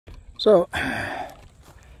So I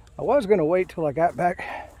was going to wait till I got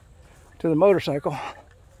back to the motorcycle,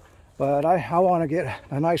 but I want to get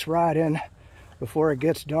a nice ride in before it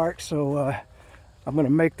gets dark, so I'm going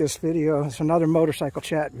to make this video. It's another motorcycle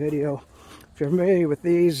chat video. If you're familiar with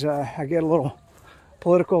these, I get a little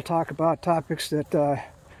political, talk about topics that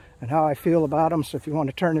and how I feel about them. So if you want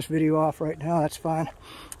to turn this video off right now, that's fine.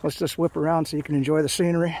 Let's just whip around so you can enjoy the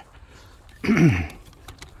scenery.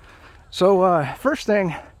 So first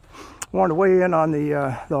thing, I wanted to weigh in on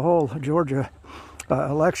the whole Georgia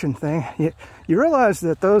election thing. You realize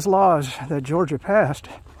that those laws that Georgia passed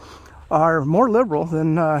are more liberal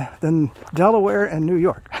than Delaware and New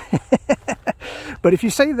York. But if you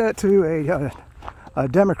say that to a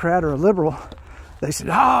Democrat or a liberal, they said,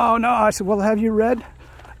 "Oh no." I said, "Well, have you read?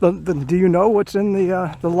 Do you know what's in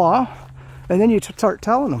the law?" And then you start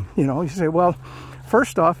telling them. You say, "Well,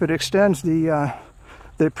 first off, it extends the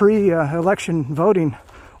pre-election voting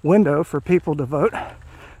window for people to vote.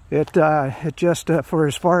 It just for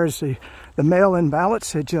as far as the mail-in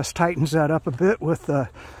ballots, it just tightens that up a bit with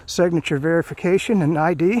signature verification and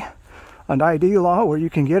ID, an ID law where you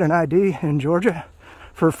can get an ID in Georgia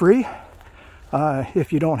for free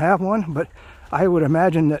if you don't have one. But I would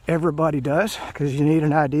imagine that everybody does, because you need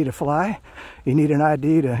an ID to fly, you need an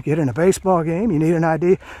ID to get in a baseball game, you need an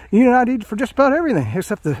ID for just about everything,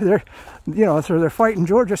 except so they're fighting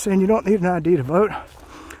Georgia saying you don't need an ID to vote.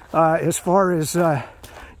 As far as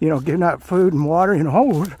giving out food and water,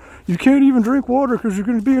 you can't even drink water because you're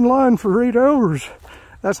going to be in line for 8 hours.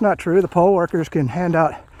 That's not true. The poll workers can hand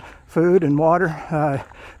out food and water.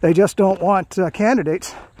 They just don't want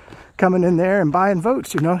candidates coming in there and buying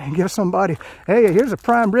votes, and give somebody, "Hey, here's a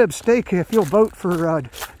prime rib steak if you'll vote for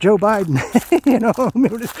Joe Biden."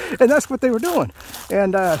 And that's what they were doing.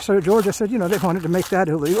 And so Georgia said, they wanted to make that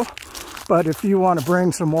illegal. But if you want to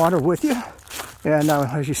bring some water with you, and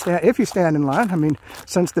if you stand in line,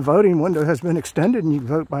 since the voting window has been extended and you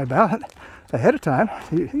vote by ballot ahead of time,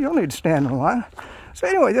 you don't need to stand in line. So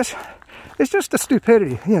anyway, it's just the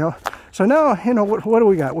stupidity, So now, what do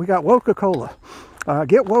we got? We got Coca-Cola.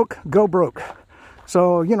 Get woke, go broke.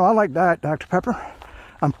 So, I like Diet Dr. Pepper.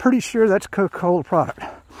 I'm pretty sure that's a Coca-Cola product.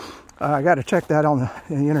 I got to check that on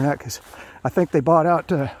the internet, because I think they bought out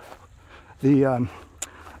the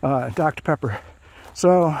Dr. Pepper.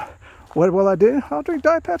 So what will I do? I'll drink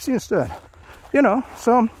Diet Pepsi instead.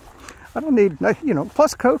 So I don't need,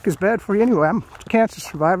 plus Coke is bad for you anyway. I'm a cancer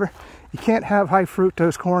survivor. You can't have high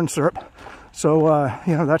fructose corn syrup. So,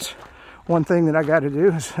 that's one thing that I got to do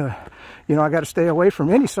is, I got to stay away from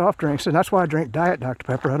any soft drinks. And that's why I drink Diet Dr.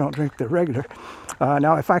 Pepper. I don't drink the regular.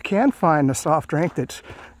 Now, if I can find a soft drink that's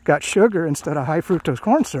got sugar instead of high fructose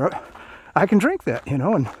corn syrup, I can drink that,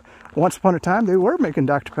 And once upon a time, they were making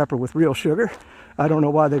Dr. Pepper with real sugar. I don't know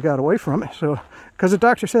why they got away from it. So, because the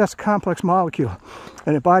doctor says it's a complex molecule,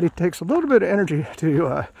 and the body takes a little bit of energy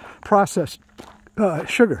to process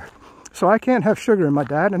sugar. So I can't have sugar in my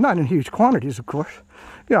diet, and not in huge quantities, of course.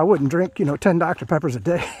 I wouldn't drink, 10 Dr. Peppers a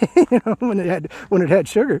day, when it had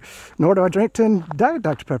sugar. Nor do I drink 10 Diet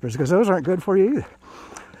Dr. Peppers, because those aren't good for you either.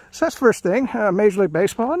 So that's the first thing. Major League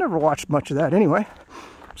Baseball, I never watched much of that anyway.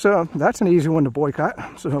 So that's an easy one to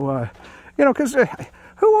boycott. So, because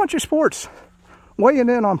who wants your sports weighing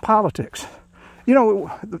in on politics?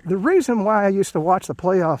 The reason why I used to watch the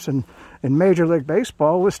playoffs in Major League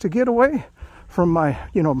Baseball was to get away from my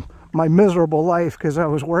miserable life, because I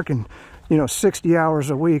was working, 60 hours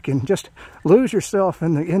a week, and just lose yourself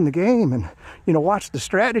in the game, and, watch the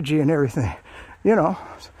strategy and everything.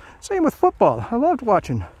 Same with football. I loved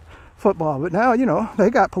watching football, but now, they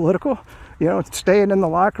got political, staying in the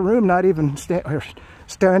locker room, not even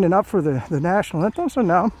standing up for the national anthem. So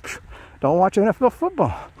now, don't watch NFL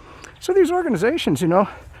football. So these organizations,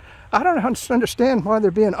 I don't understand why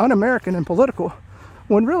they're being un-American and political,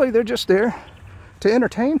 when really they're just there to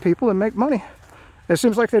entertain people and make money. It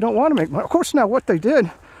seems like they don't want to make money. Of course, now what they did,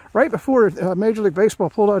 right before Major League Baseball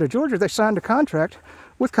pulled out of Georgia, they signed a contract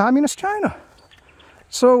with Communist China.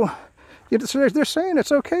 So they're saying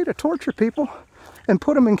it's okay to torture people and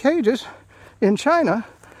put them in cages in China,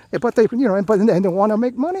 but they want to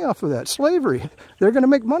make money off of that. Slavery. They're going to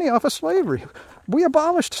make money off of slavery. We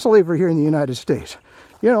abolished slavery here in the United States.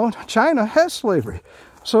 China has slavery.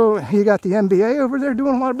 So you got the NBA over there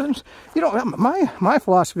doing a lot of business. My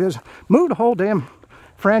philosophy is move the whole damn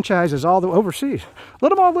franchises all the overseas. Let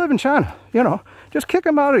them all live in China. Just kick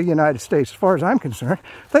them out of the United States, as far as I'm concerned.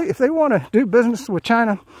 If they want to do business with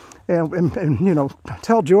China and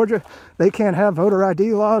tell Georgia they can't have voter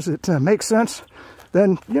ID laws that make sense,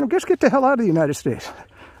 then just get the hell out of the United States.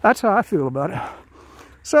 That's how I feel about it.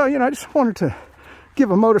 So I just wanted to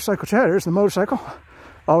give a motorcycle chat. There's the motorcycle.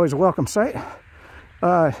 always a welcome sight.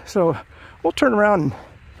 So we'll turn around and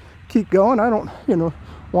keep going. I don't,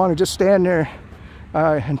 want to just stand there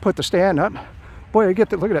and put the stand up. Boy, you get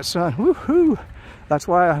to look at that sun. Woohoo! That's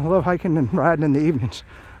why I love hiking and riding in the evenings.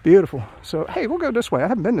 Beautiful. So, hey, we'll go this way. I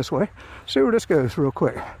haven't been this way. See where this goes real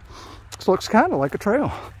quick. This looks kind of like a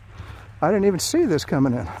trail. I didn't even see this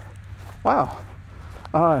coming in. Wow.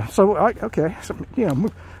 Okay. So,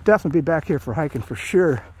 definitely be back here for hiking for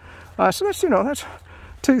sure. So that's, that's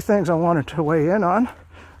two things I wanted to weigh in on.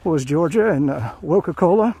 Was Georgia and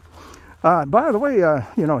Coca-Cola. By the way,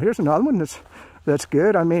 here's another one that's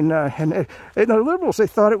good. I mean, and the liberals, they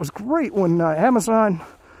thought it was great when Amazon,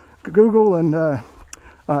 Google, and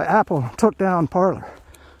Apple took down Parler.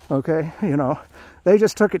 Okay, they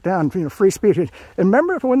just took it down. Free speech. And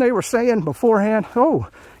remember when they were saying beforehand, oh,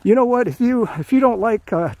 you know what? If you don't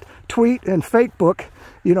like tweet and Facebook,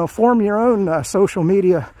 form your own social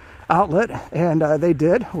media outlet, and they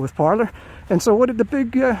did with Parler. And so what did the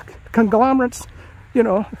big conglomerates,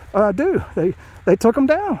 do? They took them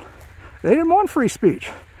down. They didn't want free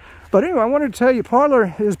speech. But anyway, I wanted to tell you,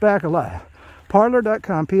 Parler is back alive.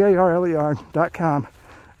 Parler.com, Parler.com,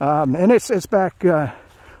 and it's back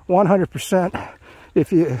 100%.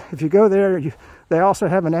 If you go there, they also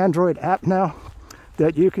have an Android app now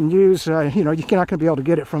that you can use. You're not going to be able to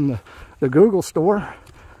get it from the Google store.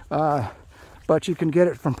 But you can get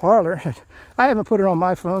it from Parler. I haven't put it on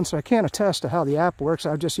my phone, so I can't attest to how the app works.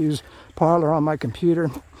 I just use Parler on my computer.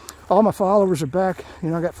 All my followers are back.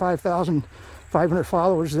 I got 5,500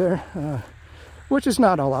 followers there, which is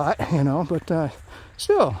not a lot, but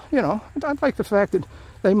still, I like the fact that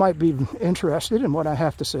they might be interested in what I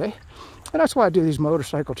have to say. And that's why I do these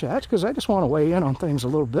motorcycle chats, because I just want to weigh in on things a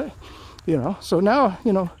little bit, So now,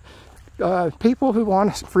 people who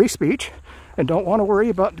want free speech and don't want to worry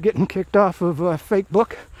about getting kicked off of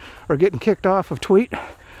Facebook or getting kicked off of Tweet.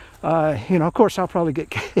 Of course, I'll probably get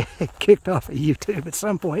kicked off of YouTube at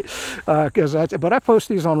some point, but I post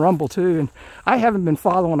these on Rumble too, and I haven't been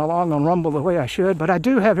following along on Rumble the way I should, but I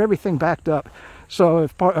do have everything backed up. So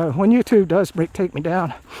if when YouTube does take me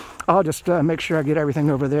down, I'll just make sure I get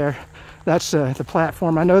everything over there. That's the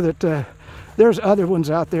platform. I know that there's other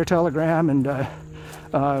ones out there, Telegram and the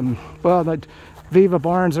Viva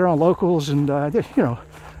Barnes, they're on Locals, and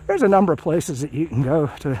there's a number of places that you can go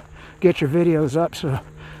to get your videos up. So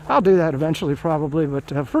I'll do that eventually, probably.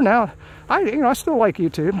 But for now, I still like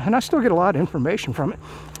YouTube, and I still get a lot of information from it.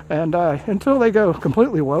 And until they go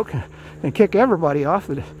completely woke and kick everybody off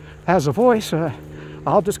that has a voice,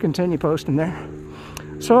 I'll just continue posting there.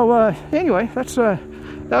 So anyway, that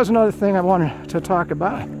was another thing I wanted to talk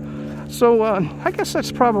about. So I guess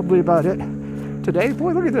that's probably about it today.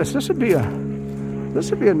 Boy, look at this. This would be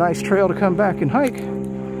a nice trail to come back and hike.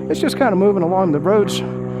 It's just kind of moving along the roads.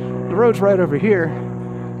 The road's right over here.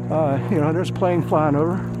 There's a plane flying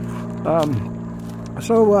over.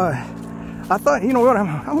 So I thought, you know what,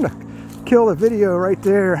 I'm going to kill the video right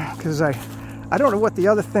there, because I don't know what the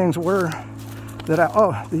other things were that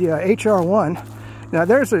the HR1. Now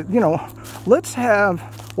there's let's have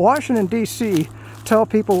Washington, D.C. tell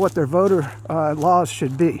people what their voter laws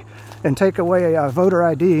should be and take away voter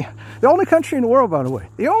ID. The only country in the world, by the way,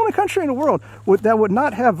 the only country in the world that would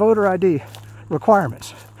not have voter ID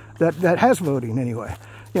requirements, that has voting anyway.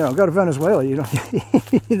 Go to Venezuela,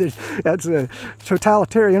 that's a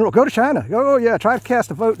totalitarian rule. Go to China. Try to cast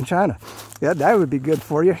a vote in China. Yeah, that would be good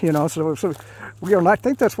for you, So I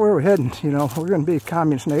think that's where we're heading. We're going to be a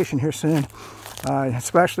communist nation here soon,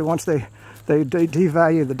 especially once they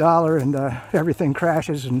devalue the dollar and everything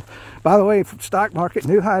crashes. And by the way, stock market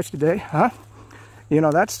new highs today, huh?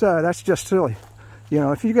 That's just silly.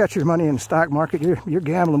 If you got your money in the stock market, you're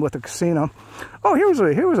gambling with a casino. Oh, here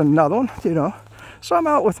was another one. So I'm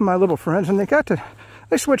out with my little friends, and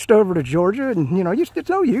they switched over to Georgia, and it's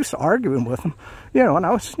no use arguing with them. And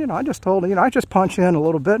I just told them, I just punch in a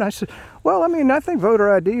little bit. And I said, well, I think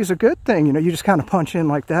voter ID is a good thing. You just kind of punch in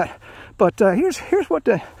like that. But here's what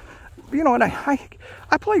and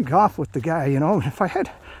I played golf with the guy. If I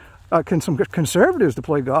had some good conservatives to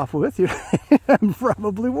play golf with, I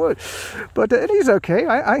probably would. But and he's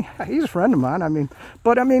okay. He's a friend of mine.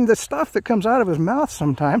 But the stuff that comes out of his mouth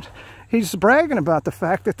sometimes, he's bragging about the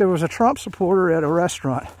fact that there was a Trump supporter at a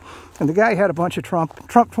restaurant, and the guy had a bunch of Trump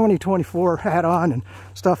 2024 hat on and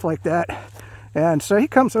stuff like that. And so he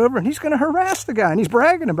comes over and he's going to harass the guy, and he's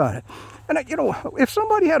bragging about it. And if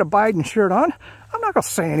somebody had a Biden shirt on, I'm not going to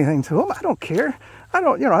say anything to him. I don't care.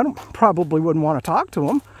 I probably wouldn't want to talk to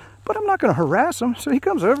him, but I'm not going to harass him. So he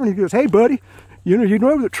comes over and he goes, hey buddy, you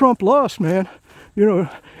know that Trump lost, man. You're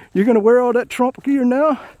going to wear all that Trump gear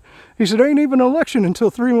now? He said, ain't even an election until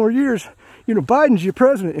 3 more years. Biden's your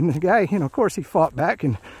president. And the guy, of course, he fought back,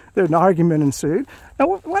 and there's an argument ensued. Now,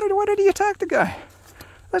 why did he attack the guy?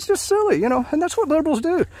 That's just silly, and that's what liberals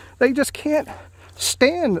do. They just can't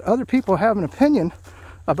stand other people have an opinion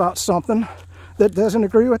about something that doesn't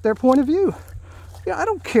agree with their point of view. I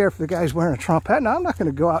don't care if the guy's wearing a Trump hat. Now, I'm not going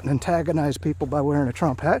to go out and antagonize people by wearing a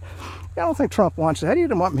Trump hat. I don't think Trump wants that. He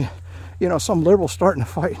didn't want me, some liberal starting a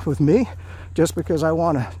fight with me just because I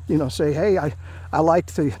want to, say, hey, I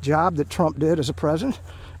liked the job that Trump did as a president.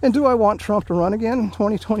 And do I want Trump to run again in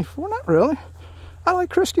 2024? Not really. I like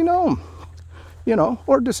Kristi Noem,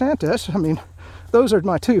 or DeSantis. I mean, those are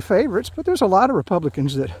my two favorites, but there's a lot of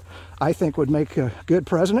Republicans that I think would make a good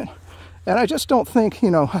president. And I just don't think,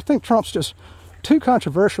 I think Trump's just too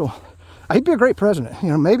controversial. He'd be a great president.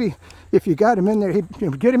 Maybe if you got him in there,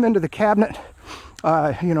 he'd get him into the cabinet,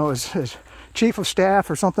 as chief of staff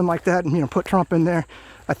or something like that, and put Trump in there.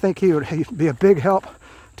 I think he'd be a big help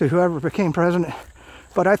to whoever became president.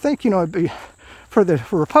 But I think it'd be for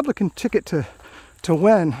Republican ticket to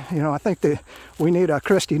win. I think that we need a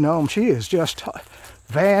Kristi Noem. She is just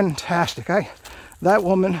fantastic. That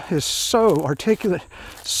woman is so articulate,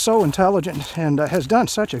 so intelligent, and has done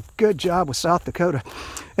such a good job with South Dakota.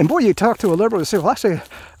 And boy, you talk to a liberal and say, well,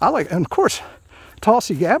 I like, and of course,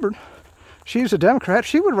 Tulsi Gabbard, she's a Democrat.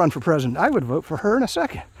 She would run for president. I would vote for her in a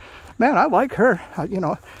second. Man, I like her.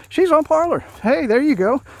 She's on Parler. Hey, there you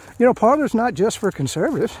go. Parler's not just for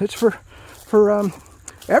conservatives. It's for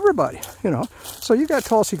everybody, So you got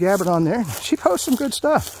Tulsi Gabbard on there. She posts some good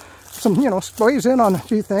stuff. Some, weighs in on a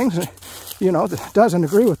few things, that doesn't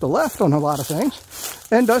agree with the left on a lot of things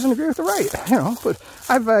and doesn't agree with the right, but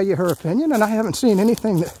I value her opinion, and I haven't seen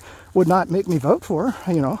anything that would not make me vote for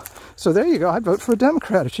her, So there you go. I'd vote for a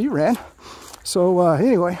Democrat if she ran. So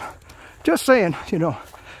anyway, just saying,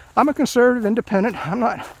 I'm a conservative independent. I'm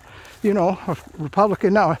not, a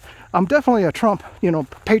Republican. Now, I'm definitely a Trump,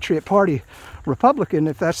 Patriot Party Republican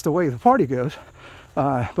if that's the way the party goes.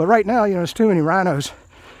 But right now, there's too many rhinos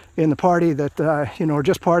in the party that, are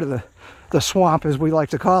just part of the swamp, as we like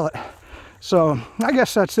to call it. So I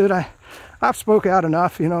guess that's it. I've spoke out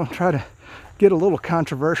enough, try to get a little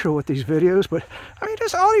controversial with these videos. But, I mean,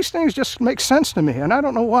 just all these things just make sense to me. And I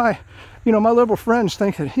don't know why, my liberal friends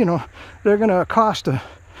think that, they're going to accost a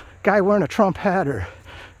guy wearing a Trump hat or,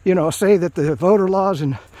 say that the voter laws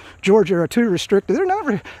in Georgia are too restrictive. They're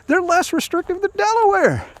not. They're less restrictive than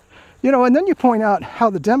Delaware. And then you point out how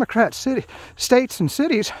the Democrat states and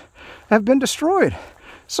cities have been destroyed.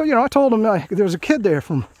 So, I told him there was a kid there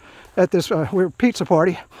at this pizza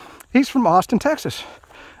party. He's from Austin, Texas.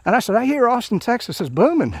 And I said, I hear Austin, Texas is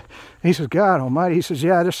booming. He says, God almighty. He says,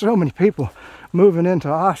 yeah, there's so many people moving into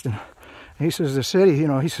Austin. He says, the city,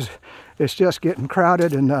 he says, it's just getting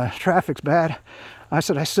crowded and traffic's bad. I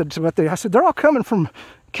said, they're all coming from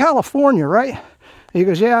California, right? He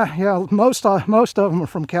goes, yeah, most of them are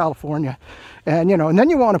from California. And, and then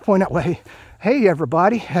you want to point out, well, hey,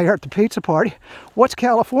 everybody, here at the pizza party, what's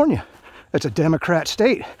California? It's a Democrat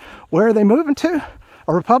state. Where are they moving to?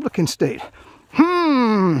 A Republican state.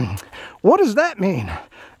 What does that mean?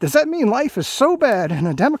 Does that mean life is so bad in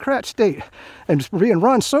a Democrat state and it's being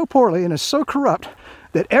run so poorly and is so corrupt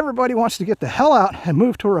that everybody wants to get the hell out and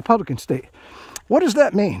move to a Republican state? What does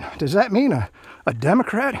that mean? Does that mean a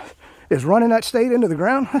Democrat is running that state into the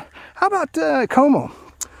ground? How about Cuomo?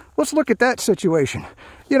 Let's look at that situation.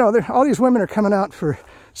 All these women are coming out for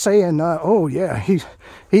saying, oh yeah,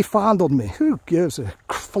 he fondled me. Who gives a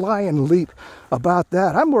flying leap about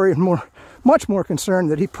that? I'm worried much more concerned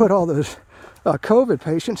that he put all those COVID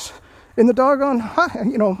patients in the doggone,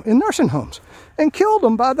 in nursing homes and killed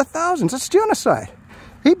them by the thousands. That's genocide.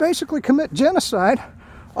 He basically commit genocide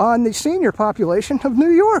on the senior population of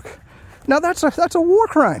New York. Now that's a war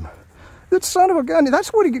crime. That son of a gun,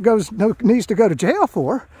 that's what he needs to go to jail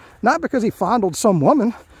for. Not because he fondled some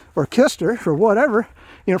woman or kissed her or whatever.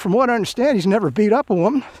 From what I understand, he's never beat up a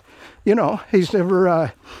woman. He's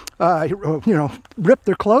never, ripped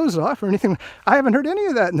their clothes off or anything. I haven't heard any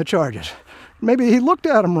of that in the charges. Maybe he looked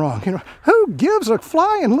at them wrong. Who gives a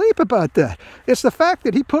flying leap about that? It's the fact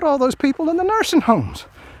that he put all those people in the nursing homes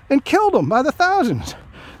and killed them by the thousands.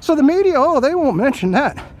 So the media, they won't mention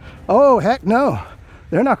that. Oh, heck no.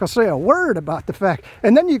 They're not going to say a word about the fact.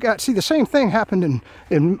 And then you see the same thing happened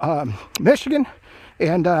in Michigan.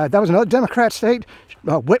 And that was another Democrat state.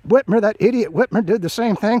 Whitmer, that idiot Whitmer, did the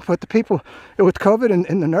same thing. Put the people with COVID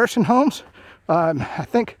in the nursing homes. I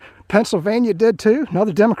think Pennsylvania did too.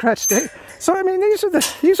 Another Democrat state. So I mean,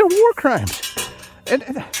 these are war crimes.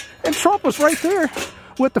 And Trump was right there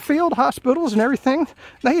with the field hospitals and everything.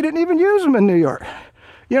 Now he didn't even use them in New York.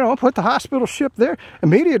 you know, put the hospital ship there. The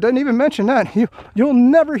media doesn't even mention that. You'll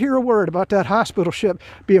never hear a word about that hospital ship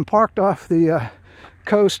being parked off the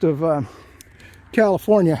coast of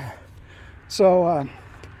California. So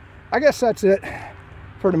I guess that's it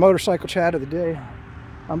for the motorcycle chat of the day.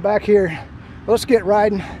 I'm back here. Let's get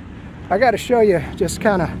riding. I got to show you just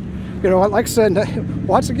kind of, you know, like I said,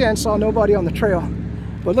 once again, saw nobody on the trail.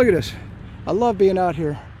 But look at this. I love being out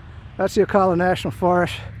here. That's the Ocala National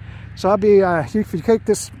Forest. So I'll be, if you take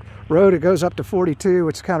this road, it goes up to 42,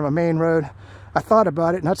 which is kind of a main road. I thought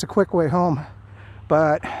about it, and that's a quick way home.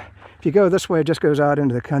 But if you go this way, it just goes out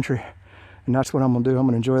into the country. And that's what I'm gonna do. I'm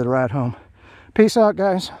gonna enjoy the ride home. Peace out,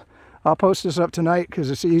 guys. I'll post this up tonight because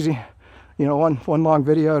it's easy. You know, one long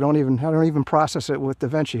video. I don't even process it with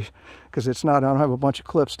DaVinci because it's not. I don't have a bunch of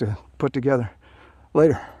clips to put together.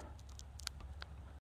 Later.